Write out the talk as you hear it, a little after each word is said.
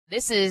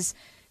This is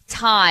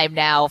time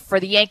now for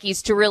the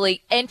Yankees to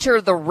really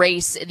enter the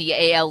race in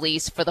the AL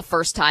East for the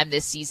first time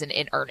this season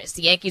in earnest.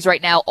 The Yankees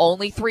right now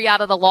only 3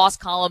 out of the loss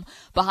column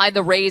behind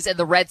the Rays and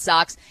the Red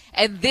Sox,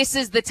 and this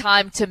is the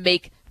time to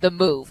make the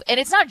move. And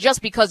it's not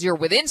just because you're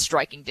within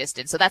striking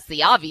distance, so that's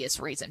the obvious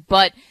reason,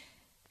 but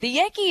the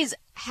Yankees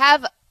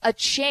have a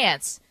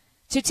chance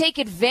to take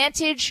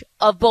advantage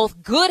of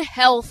both good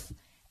health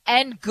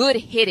and good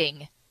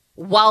hitting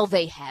while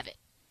they have it.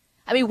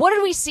 I mean, what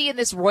did we see in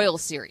this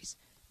Royals series?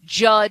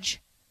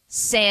 Judge,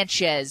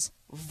 Sanchez,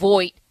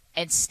 Voit,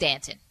 and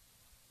Stanton.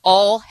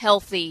 All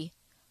healthy,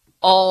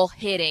 all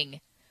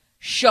hitting,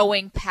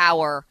 showing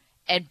power,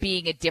 and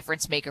being a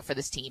difference maker for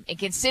this team. And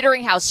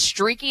considering how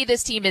streaky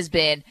this team has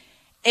been,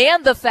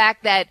 and the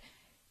fact that,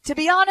 to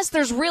be honest,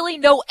 there's really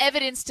no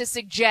evidence to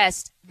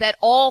suggest that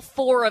all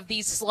 4 of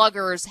these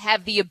sluggers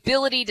have the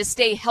ability to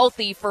stay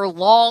healthy for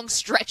long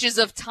stretches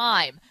of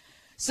time.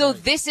 So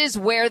this is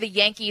where the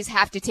Yankees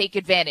have to take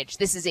advantage.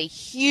 This is a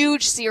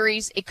huge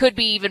series. It could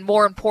be even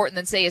more important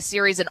than, say, a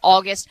series in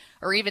August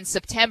or even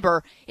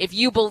September if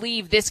you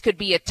believe this could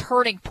be a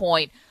turning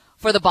point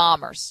for the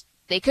Bombers.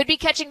 They could be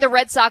catching the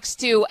Red Sox,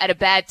 too, at a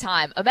bad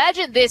time.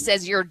 Imagine this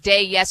as your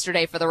day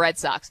yesterday for the Red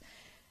Sox.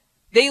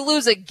 They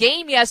lose a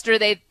game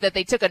yesterday that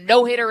they took a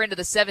no-hitter into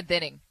the 7th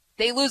inning.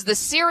 They lose the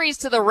series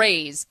to the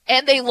Rays,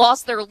 and they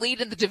lost their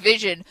lead in the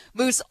division,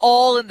 Moose,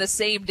 all in the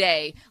same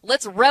day.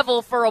 Let's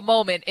revel for a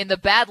moment in the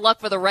bad luck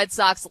for the Red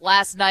Sox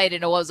last night,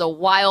 and it was a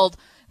wild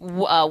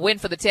win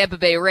for the Tampa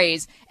Bay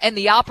Rays, and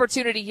the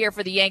opportunity here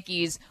for the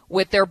Yankees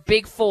with their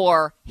big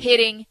 4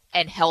 hitting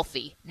and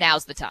healthy.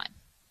 Now's the time.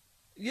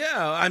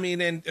 Yeah, I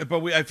mean,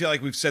 I feel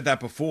like we've said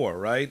that before,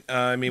 right?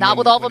 Not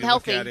with all of them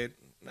healthy.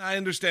 I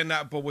understand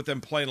that, but with them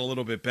playing a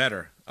little bit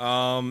better.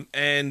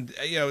 And,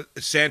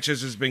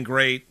 Sanchez has been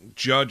great.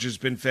 Judge has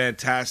been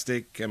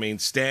fantastic. I mean,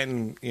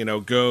 Stanton,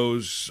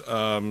 goes,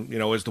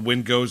 as the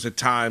wind goes at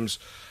times.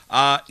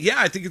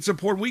 I think it's an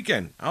important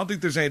weekend. I don't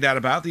think there's any doubt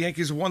about it. The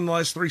Yankees have won the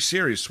last 3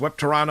 series. Swept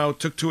Toronto,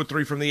 took 2 or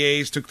 3 from the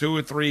A's, took 2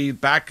 or 3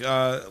 back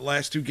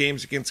last 2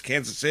 games against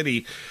Kansas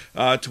City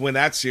to win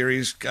that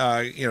series.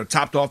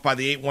 Topped off by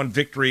the 8-1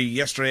 victory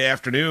yesterday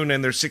afternoon,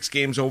 and they're 6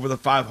 games over the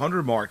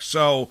 500 mark.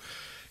 So,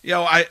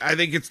 I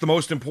think it's the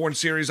most important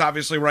series,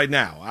 obviously, right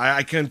now.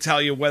 I couldn't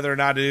tell you whether or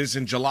not it is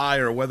in July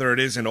or whether it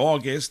is in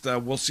August.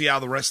 We'll see how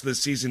the rest of the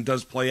season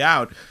does play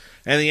out.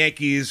 And the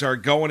Yankees are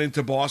going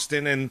into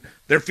Boston, and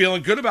they're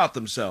feeling good about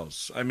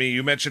themselves. I mean,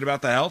 you mentioned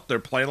about the health. They're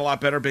playing a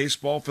lot better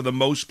baseball for the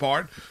most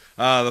part.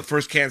 The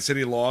first Kansas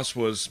City loss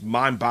was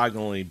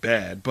mind-bogglingly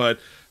bad.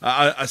 But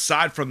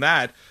aside from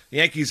that, the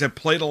Yankees have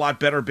played a lot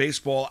better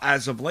baseball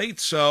as of late.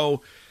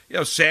 So,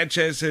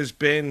 Sanchez has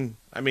been,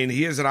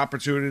 he has an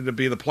opportunity to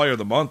be the player of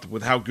the month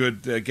with how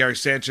good Gary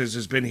Sanchez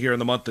has been here in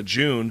the month of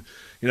June,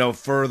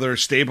 further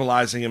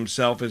stabilizing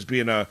himself as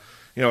being a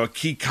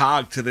key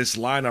cog to this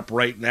lineup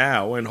right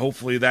now, and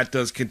hopefully that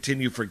does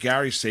continue for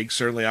Gary's sake.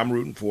 Certainly I'm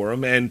rooting for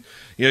him. And,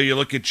 you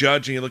look at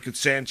Judge and you look at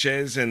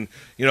Sanchez, and,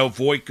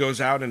 Voit goes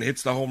out and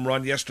hits the home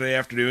run yesterday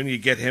afternoon. You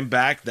get him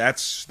back.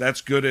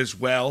 That's good as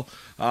well.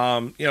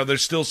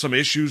 There's still some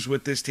issues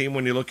with this team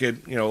when you look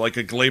at, like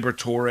a Gleyber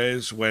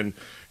Torres, when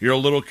you're a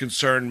little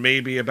concerned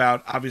maybe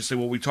about, obviously,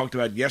 what we talked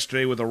about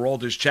yesterday with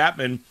Aroldis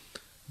Chapman.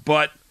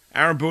 But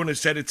Aaron Boone has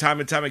said it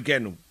time and time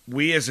again,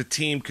 we as a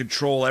team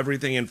control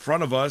everything in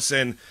front of us,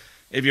 and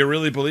if you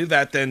really believe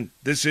that, then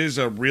this is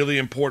a really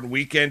important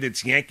weekend.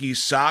 It's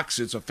Yankees-Sox.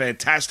 It's a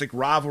fantastic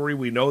rivalry.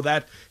 We know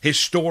that.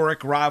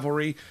 Historic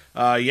rivalry.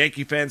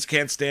 Yankee fans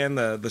can't stand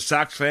the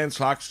Sox fans.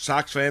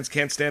 Sox fans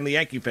can't stand the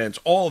Yankee fans.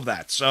 All of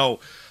that.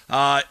 So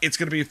it's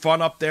going to be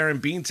fun up there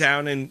in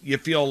Beantown, and you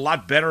feel a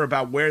lot better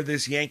about where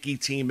this Yankee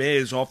team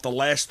is off the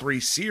last 3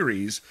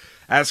 series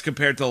as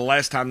compared to the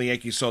last time the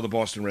Yankees saw the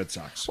Boston Red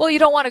Sox. Well, you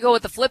don't want to go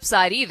with the flip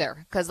side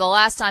either, because the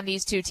last time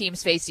these 2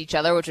 teams faced each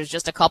other, which was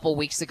just a couple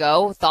weeks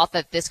ago, thought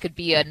that this could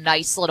be a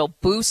nice little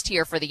boost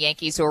here for the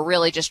Yankees, who are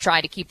really just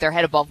trying to keep their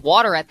head above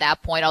water at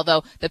that point,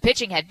 although the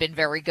pitching had been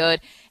very good,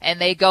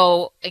 and they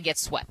go and get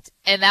swept.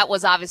 And that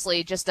was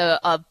obviously just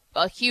a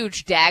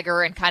huge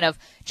dagger and kind of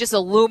just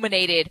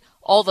illuminated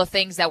all the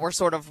things that were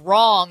sort of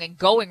wrong and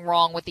going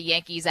wrong with the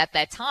Yankees at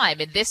that time.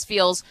 And this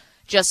feels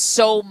just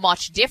so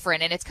much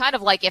different. And it's kind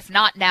of like, if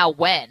not now,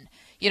 when?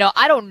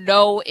 I don't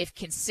know if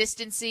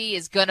consistency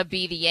is going to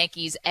be the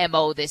Yankees'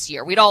 MO this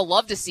year. We'd all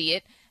love to see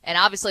it. And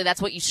obviously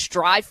that's what you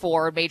strive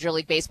for in Major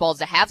League Baseball, is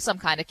to have some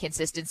kind of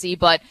consistency.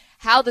 But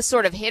how the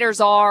sort of hitters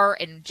are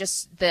and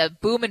just the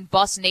boom and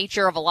bust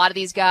nature of a lot of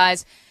these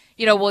guys,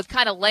 will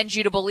kind of lend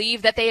you to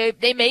believe that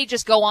they may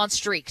just go on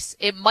streaks.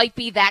 It might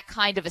be that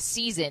kind of a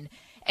season.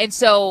 And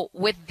so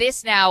with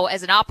this now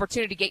as an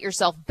opportunity to get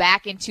yourself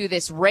back into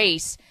this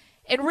race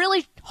and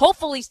really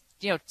hopefully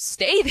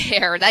stay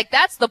there. Like,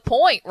 that's the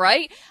point,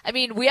 right? I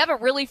mean, we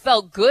haven't really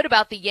felt good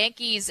about the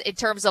Yankees in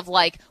terms of,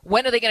 like,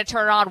 when are they going to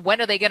turn it on?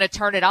 When are they going to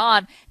turn it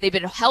on? They've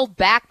been held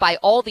back by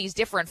all these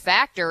different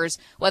factors,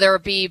 whether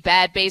it be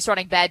bad base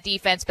running, bad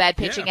defense, bad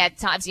pitching at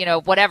times,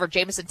 whatever.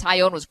 Jamison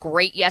Tyone was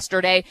great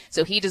yesterday,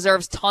 so he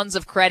deserves tons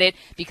of credit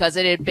because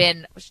it had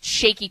been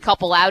shaky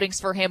couple outings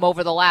for him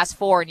over the last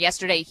 4, and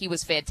yesterday he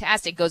was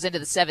fantastic, goes into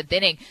the 7th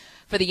inning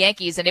for the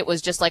Yankees, and it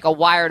was just like a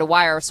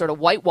wire-to-wire sort of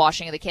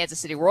whitewashing of the Kansas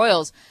City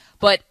Royals.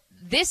 But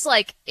this,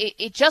 like,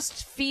 it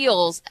just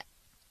feels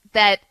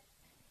that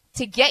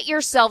to get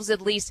yourselves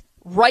at least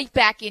right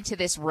back into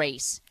this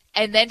race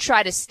and then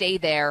try to stay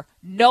there,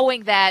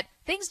 knowing that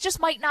things just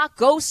might not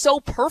go so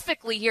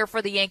perfectly here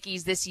for the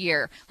Yankees this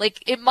year.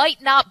 Like, it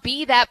might not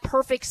be that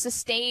perfect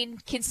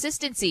sustained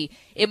consistency.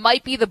 It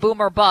might be the boom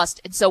or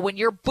bust. And so when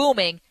you're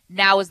booming,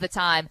 now is the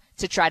time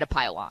to try to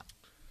pile on.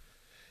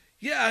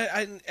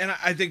 Yeah,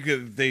 I think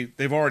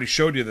they've already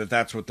showed you that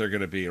that's what they're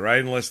going to be, right?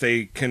 Unless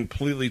they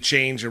completely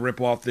change and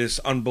rip off this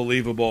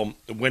unbelievable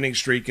winning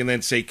streak and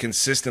then stay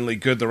consistently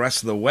good the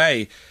rest of the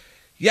way.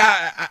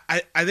 Yeah,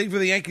 I think for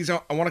the Yankees, I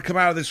want to come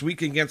out of this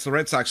week against the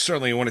Red Sox.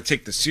 Certainly, you want to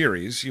take the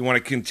series. You want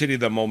to continue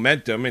the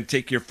momentum and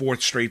take your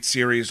 4th straight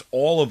series,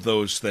 all of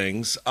those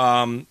things.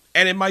 And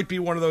it might be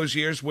one of those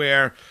years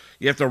where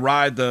you have to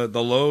ride the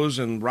lows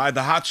and ride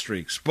the hot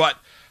streaks. But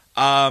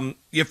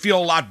you feel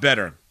a lot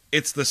better.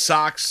 It's the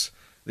Sox,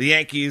 the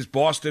Yankees.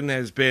 Boston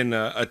has been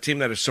a team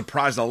that has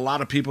surprised a lot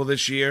of people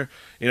this year.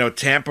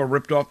 Tampa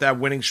ripped off that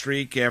winning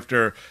streak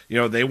after,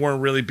 they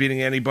weren't really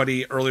beating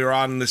anybody earlier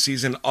on in the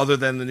season other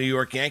than the New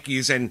York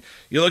Yankees. And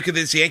you look at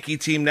this Yankee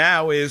team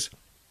now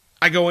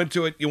I go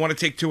into it, you want to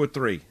take 2 or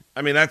 3.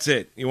 I mean, that's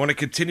it. You want to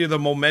continue the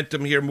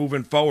momentum here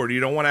moving forward.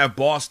 You don't want to have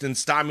Boston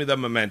stymie the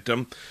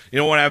momentum. You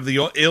don't want to have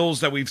the ills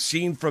that we've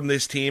seen from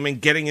this team and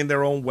getting in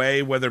their own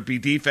way, whether it be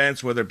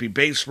defense, whether it be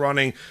base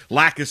running,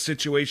 lack of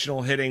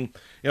situational hitting.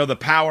 The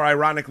power,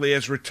 ironically,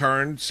 has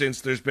returned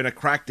since there's been a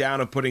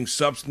crackdown of putting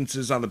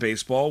substances on the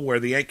baseball, where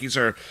the Yankees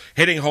are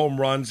hitting home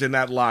runs in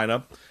that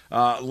lineup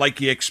like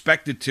you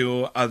expected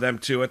them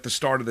to at the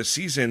start of the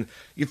season.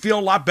 You feel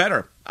a lot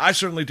better. I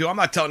certainly do. I'm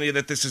not telling you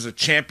that this is a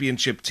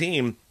championship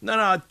team.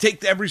 No,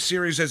 take every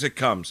series as it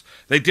comes.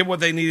 They did what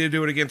they needed to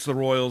do it against the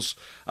Royals.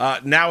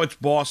 Now it's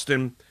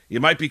Boston. You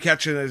might be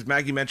catching, as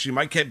Maggie mentioned, you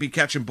might be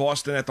catching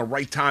Boston at the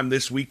right time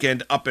this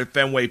weekend up at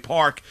Fenway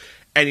Park,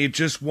 and you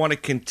just want to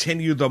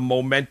continue the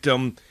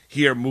momentum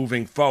here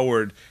moving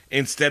forward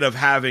instead of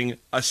having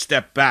a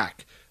step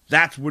back.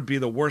 That would be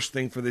the worst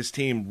thing for this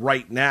team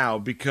right now,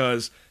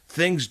 because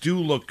things do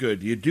look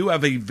good. You do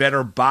have a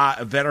better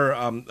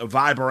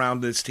vibe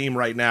around this team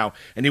right now,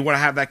 and you want to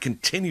have that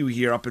continue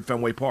here up at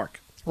Fenway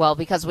Park. Well,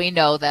 because we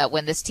know that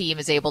when this team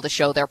is able to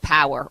show their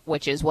power,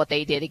 which is what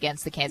they did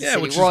against the Kansas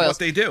City Royals, is what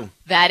they do.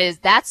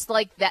 That's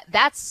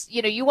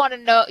you want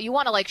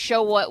to like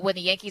show what when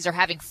the Yankees are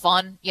having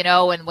fun,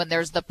 and when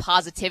there's the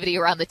positivity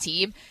around the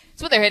team.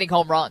 It's when they're hitting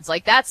home runs.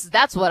 Like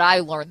that's what I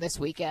learned this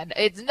weekend.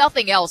 It's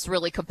nothing else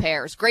really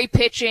compares. Great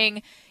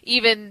pitching,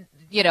 even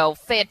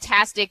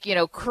fantastic,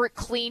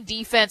 clean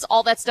defense,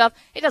 all that stuff.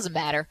 It doesn't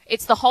matter.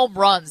 It's the home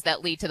runs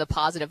that lead to the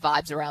positive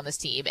vibes around this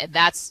team, and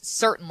that's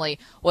certainly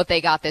what they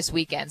got this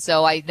weekend.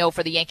 So I know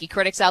for the Yankee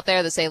critics out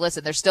there that say,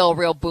 listen, they're still a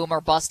real boom or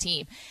bust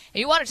team.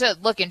 And you wanted to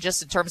look in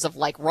just in terms of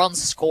like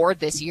runs scored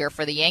this year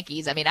for the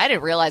Yankees. I mean, I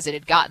didn't realize it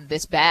had gotten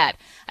this bad.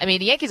 I mean,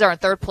 the Yankees are in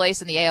 3rd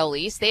place in the AL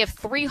East. They have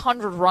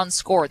 300 runs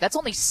scored. That's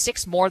only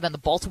 6 more than the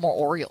Baltimore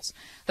Orioles.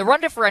 The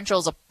run differential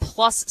is a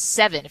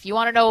 +7. If you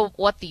want to know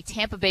what the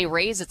Tampa Bay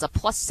Rays, it's a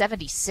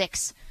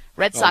 +76.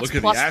 Red Sox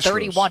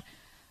 +31.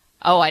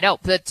 Oh, I know.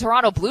 The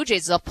Toronto Blue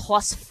Jays is a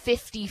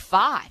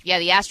 +55. Yeah,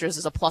 the Astros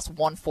is a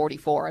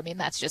 +144. I mean,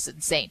 that's just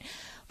insane.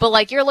 But,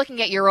 like, you're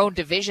looking at your own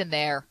division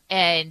there,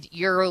 and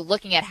you're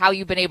looking at how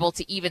you've been able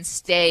to even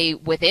stay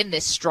within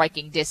this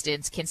striking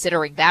distance,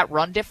 considering that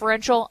run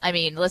differential. I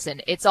mean,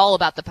 listen, it's all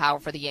about the power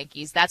for the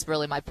Yankees. That's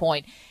really my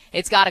point.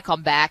 It's got to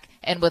come back.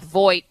 And with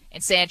Voit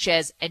and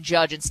Sanchez and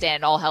Judge and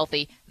Stanton all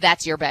healthy,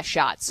 that's your best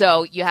shot.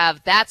 So you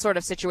have that sort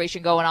of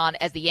situation going on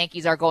as the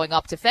Yankees are going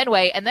up to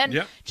Fenway. And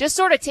then just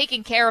sort of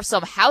taking care of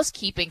some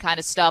housekeeping kind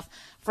of stuff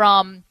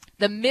from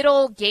the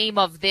middle game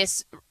of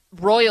this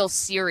Royals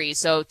series,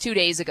 so 2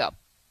 days ago.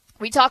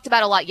 We talked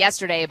about a lot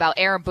yesterday about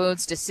Aaron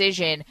Boone's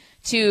decision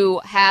to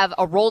have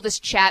Aroldis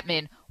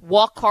Chapman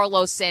walk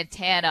Carlos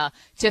Santana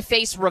to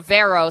face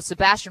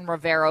Sebastian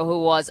Rivero,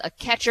 who was a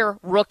catcher,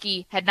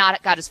 rookie, had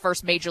not got his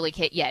first major league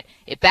hit yet.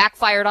 It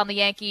backfired on the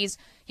Yankees.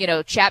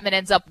 Chapman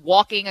ends up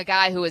walking a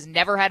guy who has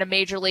never had a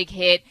major league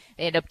hit.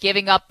 They end up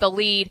giving up the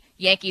lead.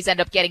 Yankees end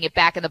up getting it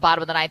back in the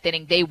bottom of the 9th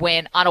inning. They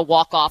win on a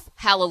walk-off.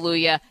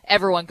 Hallelujah.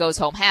 Everyone goes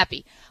home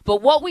happy.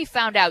 But what we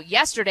found out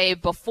yesterday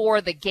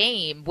before the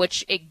game,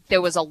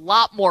 there was a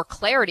lot more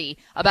clarity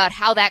about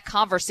how that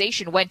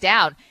conversation went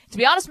down. To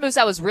be honest, Moose,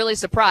 I was really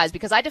surprised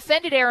because I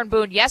defended Aaron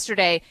Boone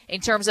yesterday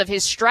in terms of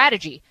his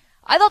strategy.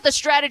 I thought the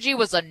strategy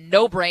was a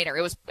no-brainer.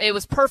 It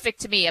was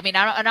perfect to me. I mean,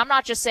 and I'm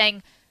not just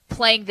saying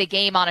playing the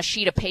game on a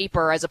sheet of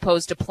paper as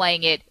opposed to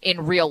playing it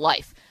in real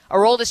life.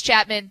 Aroldis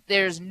Chapman,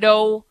 there's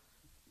no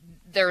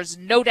there's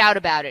no doubt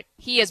about it.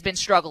 He has been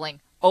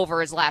struggling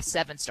over his last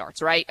 7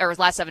 starts, right? Or his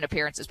last 7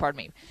 appearances, pardon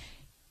me.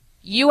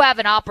 You have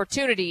an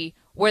opportunity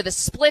where the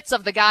splits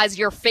of the guys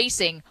you're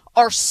facing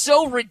are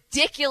so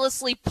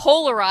ridiculously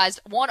polarized,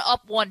 one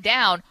up, one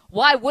down.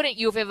 Why wouldn't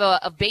you, if you have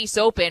a base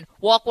open,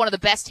 walk one of the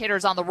best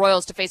hitters on the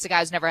Royals to face a guy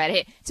who's never had a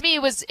hit? To me,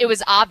 it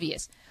was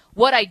obvious.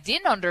 What I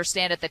didn't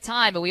understand at the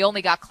time, and we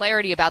only got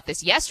clarity about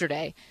this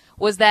yesterday,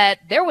 was that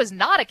there was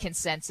not a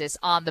consensus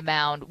on the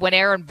mound when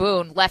Aaron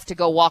Boone left to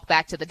go walk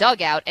back to the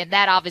dugout, and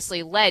that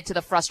obviously led to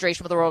the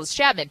frustration with the Royals'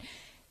 Chapman.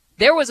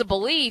 There was a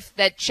belief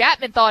that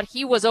Chapman thought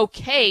he was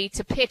okay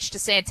to pitch to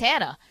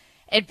Santana.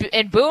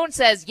 And Boone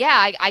says,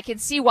 yeah, I can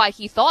see why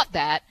he thought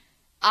that.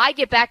 I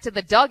get back to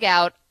the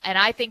dugout, and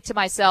I think to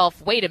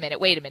myself, wait a minute.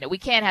 We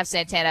can't have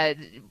Santana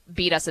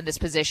beat us in this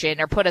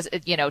position or put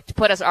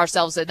us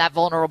ourselves in that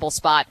vulnerable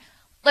spot.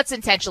 Let's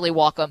intentionally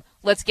walk him.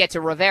 Let's get to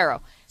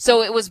Rivero.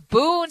 So it was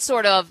Boone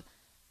sort of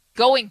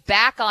going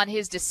back on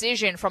his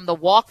decision from the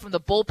walk from the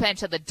bullpen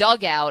to the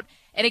dugout.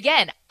 And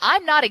again,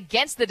 I'm not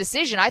against the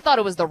decision. I thought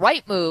it was the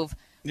right move.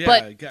 Yeah,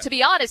 but to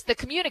be honest, the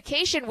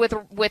communication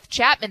with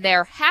Chapman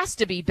there has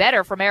to be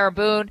better from Aaron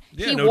Boone.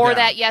 Yeah, he no wore doubt.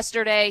 that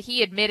yesterday.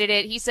 He admitted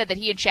it. He said that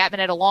he and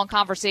Chapman had a long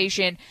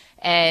conversation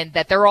and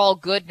that they're all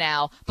good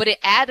now. But it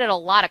added a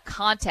lot of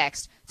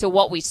context to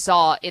what we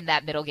saw in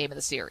that middle game of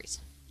the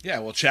series. Yeah,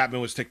 well,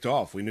 Chapman was ticked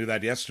off. We knew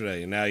that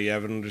yesterday, and now you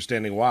have an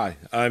understanding why.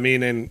 I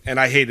mean, and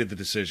I hated the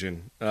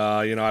decision.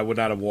 I would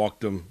not have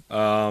walked him.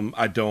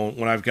 I don't.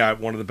 When I've got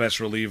one of the best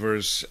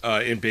relievers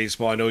in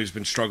baseball, I know he's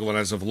been struggling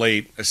as of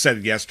late. I said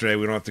it yesterday.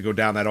 We don't have to go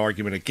down that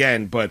argument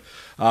again, but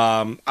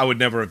I would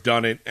never have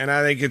done it. And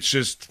I think it's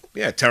just,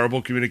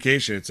 terrible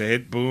communication. It's a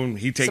hit, boom,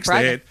 he takes the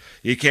hit.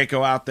 You can't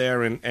go out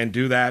there and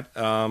do that.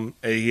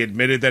 He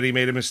admitted that he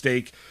made a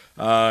mistake.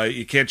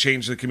 You can't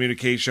change the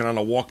communication on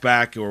a walk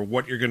back or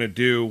what you're going to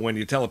do when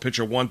you tell a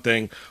pitcher one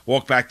thing,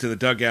 walk back to the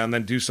dugout, and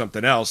then do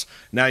something else.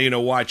 Now you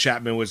know why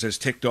Chapman was as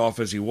ticked off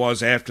as he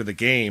was after the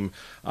game.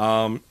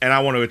 And I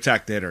want to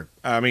attack the hitter.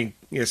 I mean,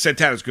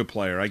 Santana's a good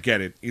player. I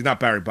get it. He's not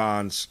Barry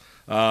Bonds.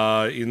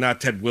 He's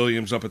not Ted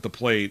Williams up at the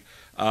plate.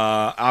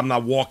 I'm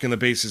not walking the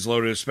bases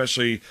loaded,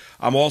 especially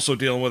I'm also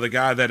dealing with a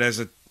guy that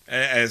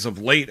as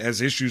of late has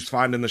issues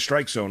finding the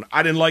strike zone.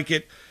 I didn't like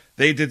it.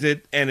 They did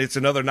it, and it's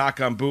another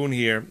knock on Boone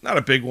here. Not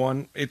a big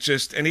one. It's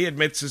just, and he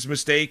admits his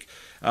mistake.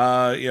 He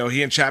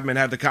and Chapman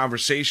had the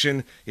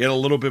conversation. He had a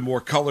little bit more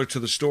color to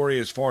the story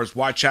as far as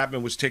why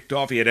Chapman was ticked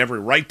off. He had every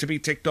right to be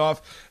ticked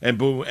off, and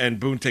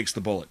Boone takes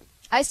the bullet.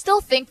 I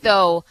still think,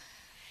 though,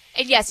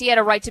 and yes, he had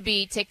a right to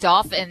be ticked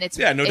off, and it's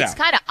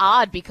kind of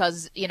odd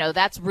because,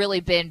 that's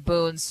really been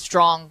Boone's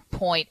strong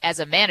point as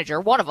a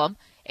manager, one of them,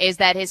 is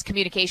that his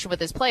communication with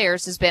his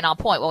players has been on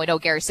point. Well, we know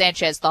Gary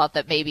Sanchez thought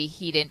that maybe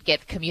he didn't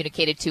get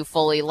communicated to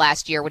fully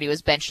last year when he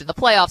was benched in the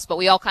playoffs, but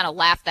we all kind of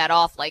laughed that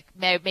off like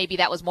maybe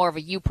that was more of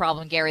a you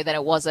problem, Gary, than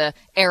it was a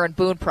Aaron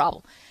Boone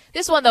problem.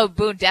 This one, though,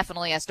 Boone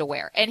definitely has to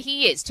wear. And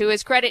he is. To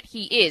his credit,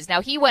 he is.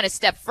 Now, he went a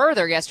step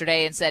further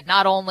yesterday and said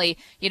not only,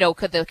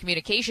 could the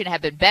communication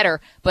have been better,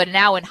 but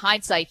now in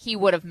hindsight, he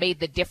would have made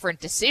the different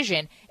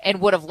decision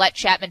and would have let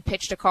Chapman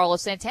pitch to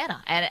Carlos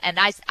Santana. And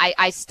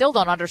I still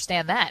don't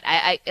understand that.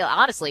 I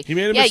honestly. He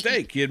made a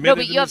mistake. He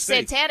admitted you have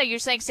Santana. You're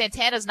saying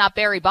Santana's not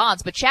Barry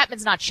Bonds, but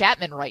Chapman's not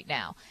Chapman right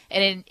now.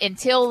 And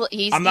until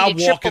he's. I'm not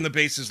walking the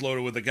bases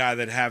loaded with a guy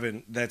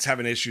that's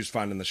having issues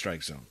finding the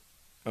strike zone.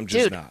 I'm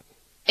just not.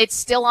 It's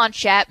still on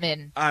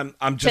Chapman I'm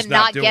just to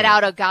not doing get it.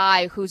 out a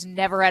guy who's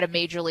never had a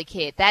major league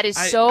hit. That is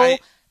that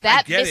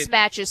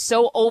mismatch is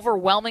so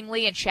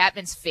overwhelmingly in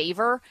Chapman's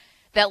favor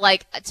that,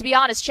 to be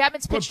honest,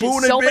 Chapman's pitched in so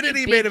many big games. Boone admitted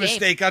he made a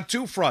mistake on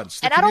 2 fronts.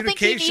 The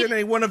communication, and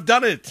he wouldn't have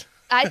done it.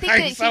 I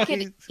think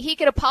that he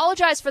could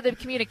apologize for the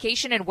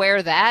communication and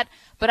wear that,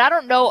 but I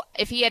don't know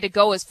if he had to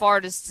go as far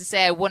as to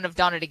say I wouldn't have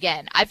done it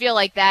again. I feel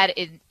like that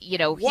is,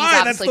 he's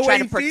obviously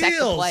trying to protect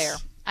the player.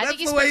 I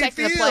think he's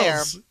protecting the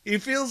player. He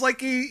feels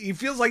like he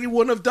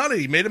wouldn't have done it.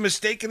 He made a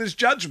mistake in his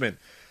judgment.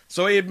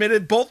 So he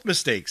admitted both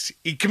mistakes.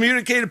 He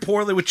communicated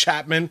poorly with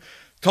Chapman,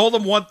 told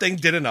him one thing,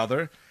 did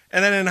another.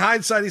 And then in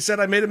hindsight, he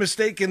said, I made a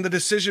mistake in the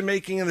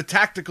decision-making and the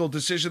tactical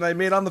decision I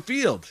made on the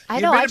field.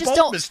 I know. He admitted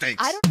both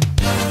mistakes.